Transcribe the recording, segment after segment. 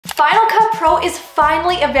Final Cut Pro is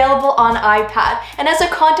finally available on iPad, and as a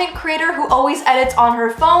content creator who always edits on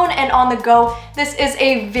her phone and on the go, this is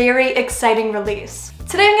a very exciting release.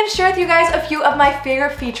 Today I'm going to share with you guys a few of my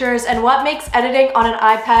favorite features and what makes editing on an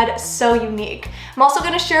iPad so unique. I'm also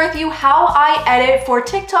going to share with you how I edit for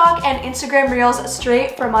TikTok and Instagram Reels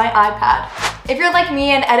straight from my iPad. If you're like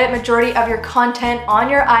me and edit majority of your content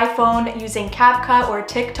on your iPhone using CapCut or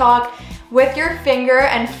TikTok with your finger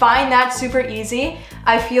and find that super easy,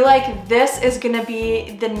 I feel like this is gonna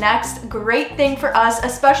be the next great thing for us,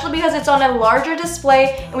 especially because it's on a larger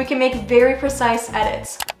display and we can make very precise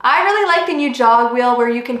edits. I really like the new jog wheel where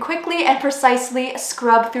you can quickly and precisely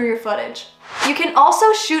scrub through your footage. You can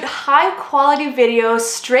also shoot high quality videos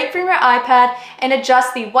straight from your iPad and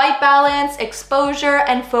adjust the white balance, exposure,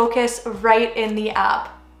 and focus right in the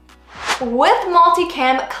app. With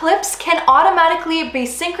multicam, clips can automatically be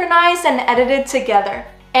synchronized and edited together.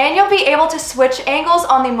 And you'll be able to switch angles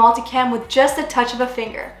on the multicam with just a touch of a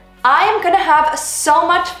finger. I am gonna have so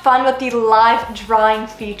much fun with the live drawing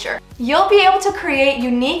feature. You'll be able to create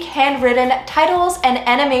unique handwritten titles and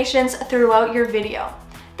animations throughout your video.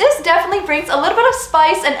 This definitely brings a little bit of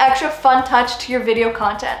spice and extra fun touch to your video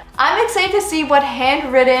content. I'm excited to see what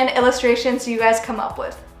handwritten illustrations you guys come up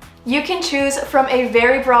with. You can choose from a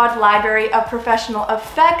very broad library of professional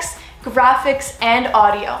effects, graphics, and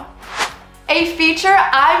audio. A feature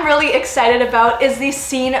I'm really excited about is the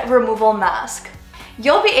scene removal mask.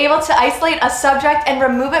 You'll be able to isolate a subject and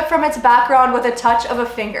remove it from its background with a touch of a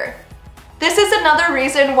finger. This is another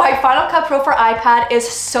reason why Final Cut Pro for iPad is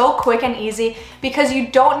so quick and easy, because you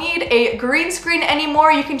don't need a green screen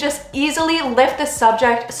anymore. You can just easily lift the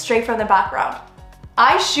subject straight from the background.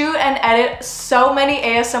 I shoot and edit so many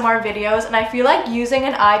ASMR videos, and I feel like using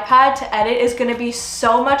an iPad to edit is going to be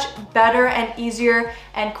so much better and easier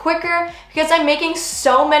and quicker because I'm making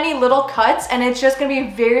so many little cuts and it's just going to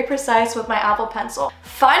be very precise with my Apple Pencil.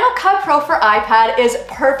 Final Cut Pro for iPad is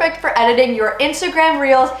perfect for editing your Instagram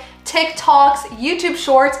Reels, TikToks, YouTube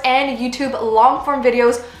Shorts, and YouTube long-form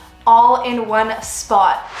videos all in one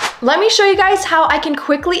spot. Let me show you guys how I can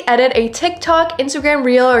quickly edit a TikTok, Instagram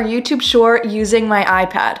Reel, or YouTube Short using my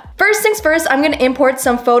iPad. First things first, I'm gonna import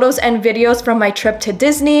some photos and videos from my trip to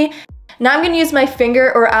Disney. Now I'm gonna use my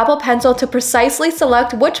finger or Apple Pencil to precisely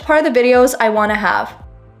select which part of the videos I wanna have.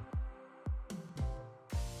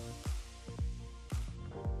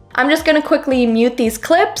 I'm just gonna quickly mute these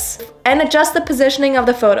clips and adjust the positioning of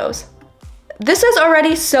the photos. This is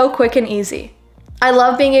already so quick and easy. I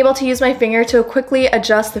love being able to use my finger to quickly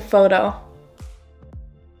adjust the photo.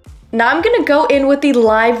 Now I'm gonna go in with the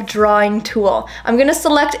live drawing tool. I'm gonna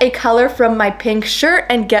select a color from my pink shirt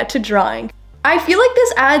and get to drawing. I feel like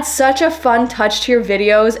this adds such a fun touch to your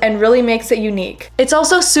videos and really makes it unique. It's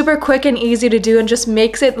also super quick and easy to do and just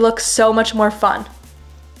makes it look so much more fun.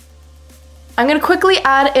 I'm gonna quickly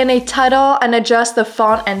add in a title and adjust the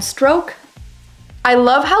font and stroke. I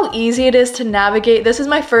love how easy it is to navigate. This is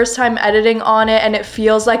my first time editing on it and it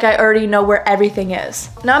feels like I already know where everything is.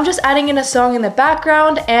 Now I'm just adding in a song in the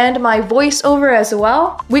background and my voiceover as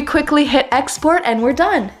well. We quickly hit export and we're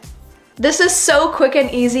done. This is so quick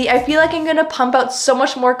and easy. I feel like I'm gonna pump out so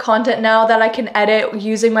much more content now that I can edit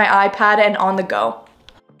using my iPad and on the go.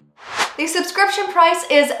 The subscription price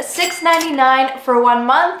is $6.99 for 1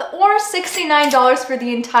 month or $69 for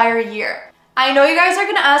the entire year. I know you guys are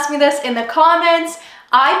gonna ask me this in the comments.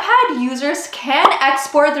 iPad users can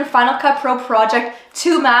export their Final Cut Pro project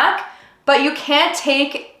to Mac, but you can't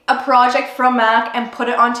take a project from Mac and put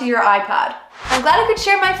it onto your iPad. I'm glad I could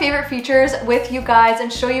share my favorite features with you guys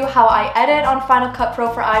and show you how I edit on Final Cut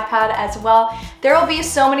Pro for iPad as well. There will be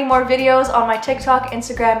so many more videos on my TikTok,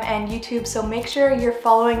 Instagram, and YouTube, so make sure you're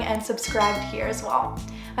following and subscribed here as well.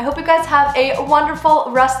 I hope you guys have a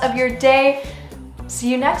wonderful rest of your day.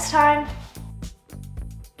 See you next time.